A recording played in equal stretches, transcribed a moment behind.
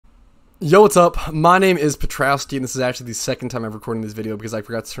Yo, what's up? My name is Patrouski, and this is actually the second time I'm recording this video because I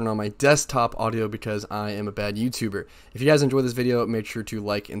forgot to turn on my desktop audio because I am a bad YouTuber. If you guys enjoy this video, make sure to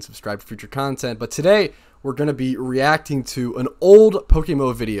like and subscribe for future content. But today, we're going to be reacting to an old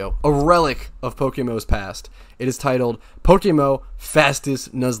PokeMMO video, a relic of PokeMMO's past. It is titled PokeMMO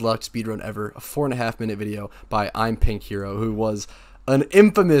Fastest Nuzlocke Speedrun Ever, a 4.5-minute video by I'm Pink Hero, who was an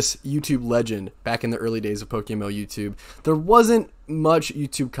infamous YouTube legend back in the early days of PokeMMO YouTube. There wasn't much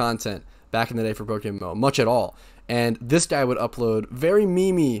YouTube content back in the day for PokeMMO, much at all. And this guy would upload very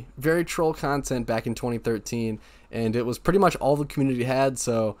memey, very troll content back in 2013, and it was pretty much all the community had,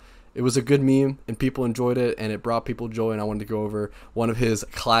 so it was a good meme, and people enjoyed it, and it brought people joy, and I wanted to go over one of his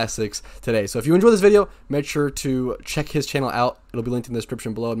classics today. So if you enjoy this video, make sure to check his channel out. It'll be linked in the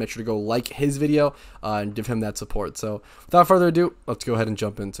description below, and make sure to go like his video and give him that support. So without further ado, let's go ahead and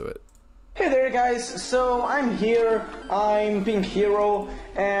jump into it. Hey there guys, so I'm here, I'm Pink Hero,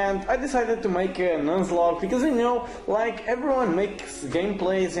 and I decided to make a Nuzlocke because like everyone makes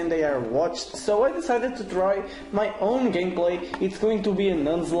gameplays and they are watched, so I decided to try my own gameplay. It's going to be a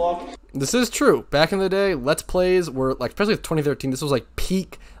Nuzlocke. This is true. Back in the day, Let's Plays were, like, especially with 2013, this was like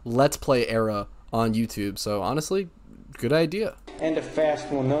peak Let's Play era on YouTube, so honestly, good idea. And a fast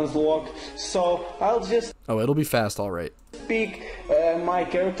one Nuzlocke, so I'll just... Oh, it'll be fast, alright. Pick my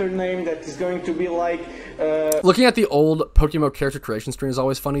character name that is going to be like looking at the old PokeMMO character creation screen is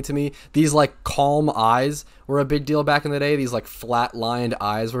always funny to me. These like calm eyes were a big deal back in the day. These like flat lined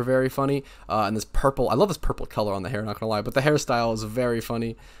eyes were very funny, and this purple, I love this purple color on the hair, not gonna lie, but the hairstyle is very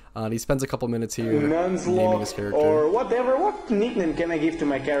funny. He spends a couple minutes here naming his character. Or whatever. What nickname can I give to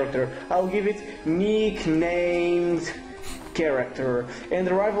my character? I'll give it nicknamed character, and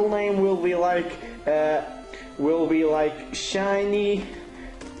the rival name will be like Shiny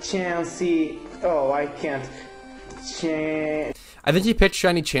Chansey. Oh, I can't. I think he picked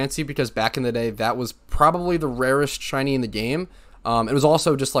Shiny Chansey because back in the day that was probably the rarest shiny in the game. It was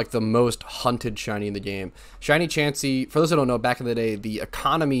also just like the most hunted shiny in the game. Shiny Chansey, for those who don't know, back in the day, the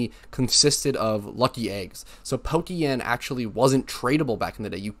economy consisted of lucky eggs. So Pokeyen actually wasn't tradable back in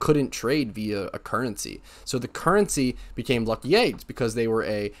the day. You couldn't trade via a currency. So the currency became lucky eggs because they were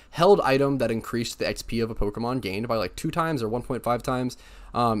a held item that increased the XP of a Pokemon gained by like 2 times or 1.5 times.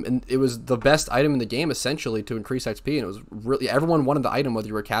 And it was the best item in the game essentially to increase XP, and it was really, everyone wanted the item, whether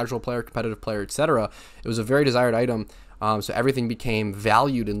you were a casual player, competitive player, etc. It was a very desired item. So everything became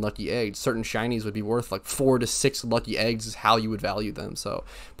valued in lucky eggs. Certain shinies would be worth like 4 to 6 lucky eggs is how you would value them. So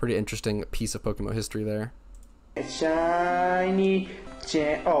pretty interesting piece of PokeMMO history there. Shiny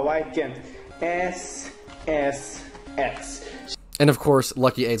oh, I can't. SSX. And of course,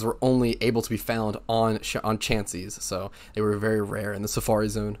 lucky eggs were only able to be found on Chanseys, so they were very rare in the Safari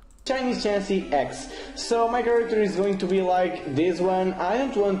Zone. Shiny Chansey X. So my character is going to be like this one. I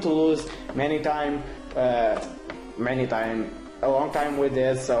don't want to lose a long time with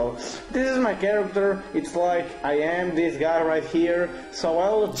this, so this is my character. It's like I am this guy right here, so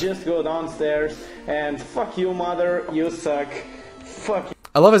I'll just go downstairs and fuck you, mother, you suck, fuck you.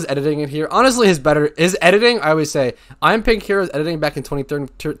 I love his editing in here. Honestly, his editing, I always say, I'm Pink Hero's editing back in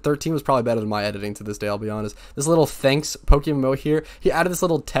 2013 was probably better than my editing to this day, I'll be honest. This little thanks PokeMMO here, he added this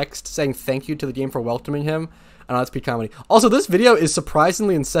little text saying thank you to the game for welcoming him. I know that's peak comedy. Also, this video is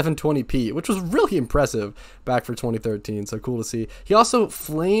surprisingly in 720p, which was really impressive back for 2013, so cool to see. He also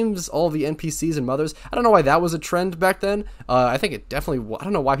flames all the NPCs and mothers. I don't know why that was a trend back then. I think it definitely, I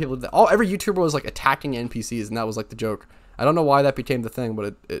don't know why people did that. Every YouTuber was like attacking NPCs, and that was like the joke. I don't know why that became the thing,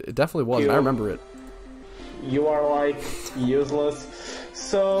 but it definitely was, and I remember it. You are like useless.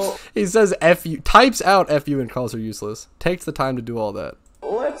 So he says F you, types out F you and calls her useless. Takes the time to do all that.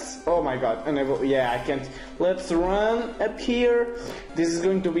 Oh my god, yeah, I can't. Let's run up here. This is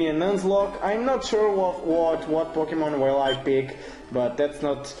going to be a Nuzlocke. I'm not sure what Pokemon will I pick, but that's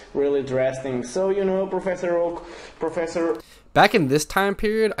not really interesting. So, Professor Oak, Professor... Back in this time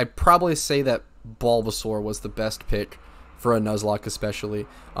period, I'd probably say that Bulbasaur was the best pick for a Nuzlocke especially.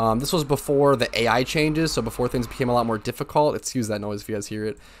 This was before the AI changes, so before things became a lot more difficult. Excuse that noise if you guys hear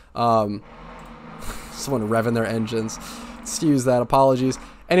it. Someone revving their engines. Excuse that, apologies.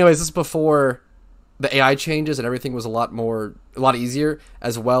 Anyways, this is before the AI changes and everything was a lot easier,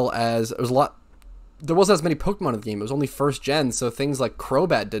 as well as there wasn't as many Pokemon in the game. It was only first gen, so things like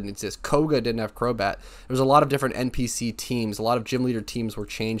Crobat didn't exist. Koga didn't have Crobat. There was a lot of different NPC teams. A lot of gym leader teams were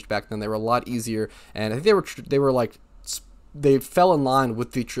changed back then. They were a lot easier, and I think they fell in line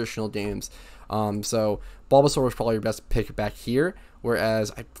with the traditional games. So Bulbasaur was probably your best pick back here,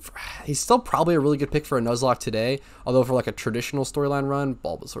 whereas he's still probably a really good pick for a Nuzlocke today, although for like a traditional storyline run,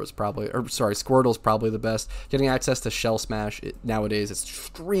 Bulbasaur is probably, or sorry, Squirtle's probably the best. Getting access to Shell Smash nowadays is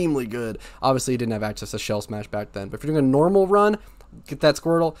extremely good. Obviously, he didn't have access to Shell Smash back then, but if you're doing a normal run, get that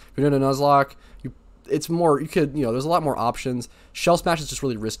Squirtle. If you're doing a Nuzlocke, it's more, you could, there's a lot more options. Shell Smash is just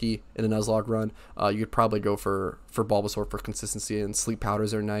really risky in a Nuzlocke run. You could probably go for Bulbasaur for consistency, and Sleep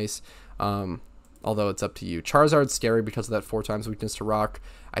Powders are nice. Although it's up to you. Charizard's scary because of that 4x weakness to Rock.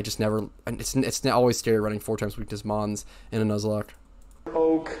 I just never, it's always scary running 4x weakness Mons in a Nuzlocke.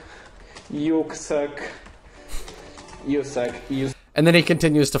 Oak, you suck. You suck. And then he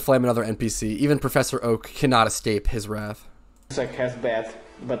continues to flame another NPC. Even Professor Oak cannot escape his wrath. Suck has bad,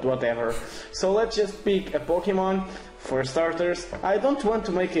 but whatever. So let's just pick a Pokemon for starters. I don't want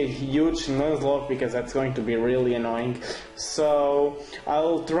to make a huge Nuzlocke because that's going to be really annoying. So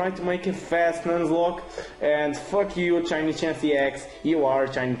I'll try to make a fast Nuzlocke, and fuck you, Shiny Chansey X. You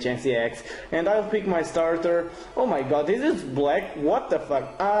are Shiny Chansey X. And I'll pick my starter. Oh my god, this is black? What the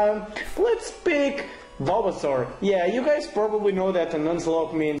fuck? Let's pick Bulbasaur. Yeah, you guys probably know that a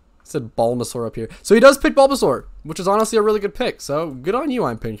Nuzlocke means Said Bulbasaur up here. So he does pick Bulbasaur, which is honestly a really good pick. So good on you,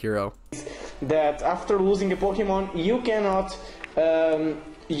 I'm Pink Hero. That after losing a Pokemon, you cannot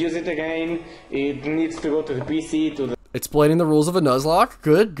use it again. It needs to go to the PC, to the... Explaining the rules of a Nuzlocke.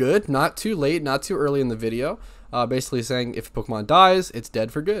 Good, good. Not too late, not too early in the video. Basically saying if a Pokemon dies, it's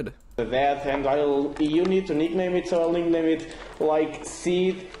dead for good. That, and you need to nickname it, so I'll nickname it like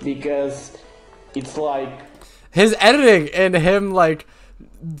Seed, because it's like... His editing and him like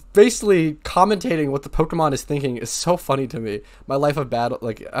basically commentating what the Pokemon is thinking is so funny to me. My Life of Battle,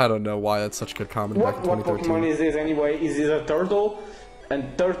 like, I don't know why that's such good comedy back in 2013. What Pokemon is this anyway? Is this a turtle?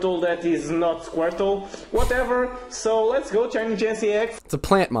 And turtle that is not Squirtle? Whatever, so let's go, Shiny Chansey X. It's a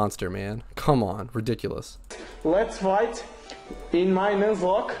plant monster, man. Come on, ridiculous. Let's fight in my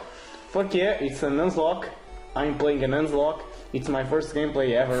Nuzlocke. Fuck yeah, it's a Nuzlocke. I'm playing a Nuzlocke. It's my first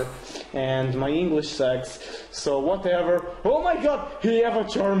gameplay ever, and my English sucks, so whatever. Oh my god, he have a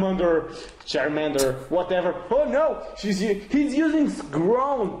Charmander, whatever. Oh no, he's using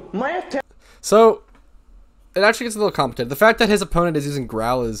Growl. My attack. So it actually gets a little complicated. The fact that his opponent is using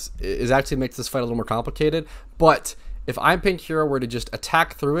Growl is actually makes this fight a little more complicated. But if I'm Pink Hero were to just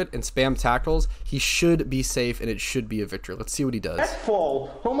attack through it and spam tackles, he should be safe and it should be a victory. Let's see what he does.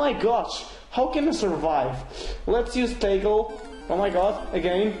 Fall. Oh my gosh, how can I survive? Let's use Tackle. Oh my god,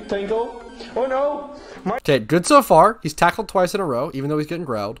 again, Tackle. Oh no. Okay, good so far. He's tackled twice in a row, even though he's getting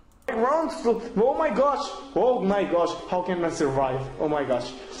growled. Oh my gosh, how can I survive? Oh my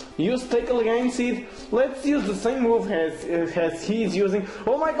gosh. Use Tackle again, Seed. Let's use the same move as he's using.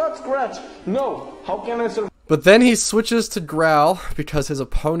 Oh my god, Scratch. No, how can I survive? But then he switches to Growl because his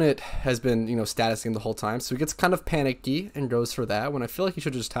opponent has been, statusing the whole time. So he gets kind of panicky and goes for that, when I feel like he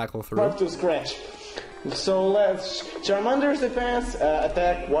should just tackle through. To Scratch. So let's Charmander's defense,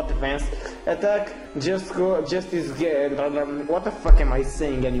 attack, what defense? Attack, what the fuck am I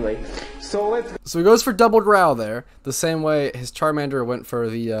saying anyway? So he goes for double Growl there, the same way his Charmander went for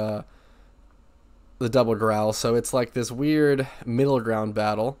the double Growl. So it's like this weird middle ground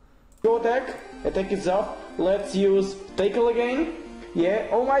battle. Go attack is off. Let's use Tackle again. Yeah,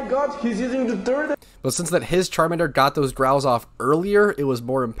 oh my god, he's using the third. But since that his Charmander got those Growls off earlier, it was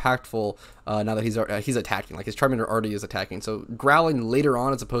more impactful now that he's attacking. Like his Charmander already is attacking. So growling later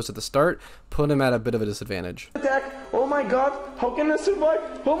on as opposed to the start put him at a bit of a disadvantage. Attack! Oh my god, how can I survive?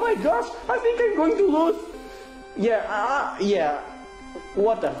 Oh my gosh, I think I'm going to lose. Yeah,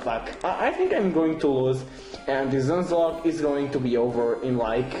 what the fuck? I think I'm going to lose. And this Nuzlocke is going to be over in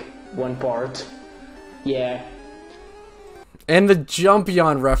like one part. Yeah. And the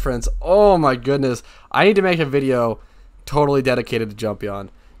Jumpion reference, oh my goodness. I need to make a video totally dedicated to Jumpion.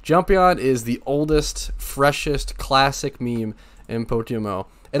 Jumpion is the oldest, freshest, classic meme in PokeMMO.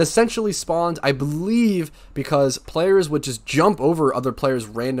 It essentially spawned, I believe, because players would just jump over other players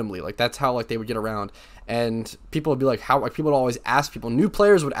randomly. Like, that's how, like, they would get around. And people would be like, people would always ask people. New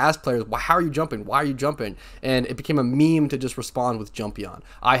players would ask players, how are you jumping? Why are you jumping? And it became a meme to just respond with Jumpion.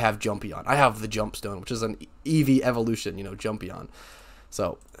 I have Jumpion. I have the Jump Stone, which is an Eevee evolution, Jumpion.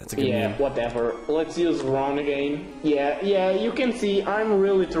 So, that's a good meme. Whatever. Let's use Ron again. Yeah, you can see I'm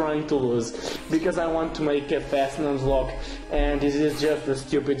really trying to lose because I want to make a fast Nuzlocke, and this is just a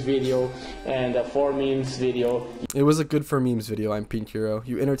stupid video and a 4 memes video. It was a good for memes video, I'm Pink Hero.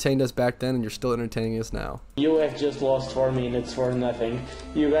 You entertained us back then and you're still entertaining us now. You have just lost 4 minutes for nothing.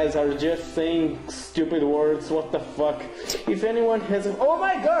 You guys are just saying stupid words, what the fuck. If anyone has oh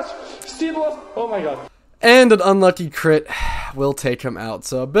my gosh! Steve lost, oh my god. And an unlucky crit. will take him out.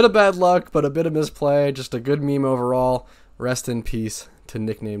 So a bit of bad luck, but a bit of misplay. Just a good meme overall. Rest in peace to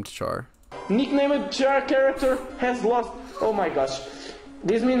Nicknamed Char. Nicknamed Char character has lost. Oh my gosh.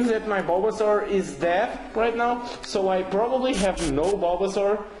 This means that my Bulbasaur is dead right now, so I probably have no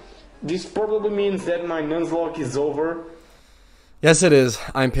Bulbasaur. This probably means that my Nuzlocke is over. Yes, it is.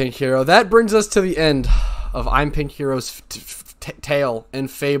 I'm Pink Hero. That brings us to the end of I'm Pink Hero's tale and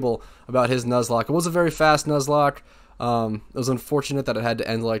fable about his Nuzlocke. It was a very fast Nuzlocke. It was unfortunate that it had to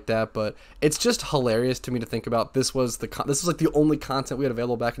end like that, but it's just hilarious to me to think about. This was like the only content we had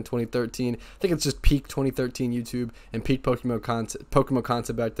available back in 2013. I think it's just peak 2013 YouTube and peak Pokemon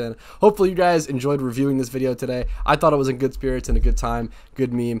content back then. Hopefully you guys enjoyed reviewing this video today. I thought it was in good spirits and a good time,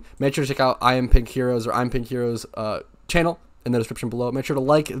 good meme. Make sure to check out I Am Pink Heroes or I'm Pink Heroes channel in the description below. Make sure to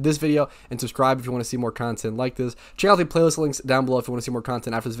like this video and subscribe if you want to see more content like this. Check out the playlist links down below if you want to see more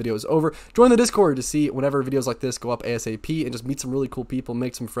content after this video is over. Join the Discord to see whenever videos like this go up ASAP and just meet some really cool people,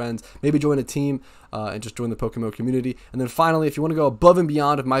 make some friends, maybe join a team and just join the PokeMMO community. And then finally, if you want to go above and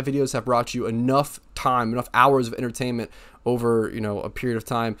beyond, if my videos have brought you enough time, enough hours of entertainment over, you know, a period of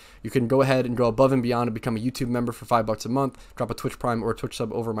time, you can go ahead and go above and beyond and become a YouTube member for $5 a month. Drop a Twitch Prime or a Twitch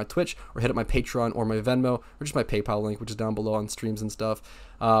sub over my Twitch, or hit up my Patreon or my Venmo, or just my PayPal link, which is down below on streams and stuff.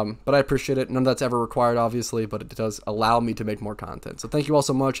 But I appreciate it. None of that's ever required, obviously, but it does allow me to make more content. So thank you all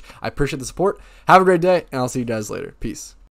so much. I appreciate the support. Have a great day, and I'll see you guys later. Peace.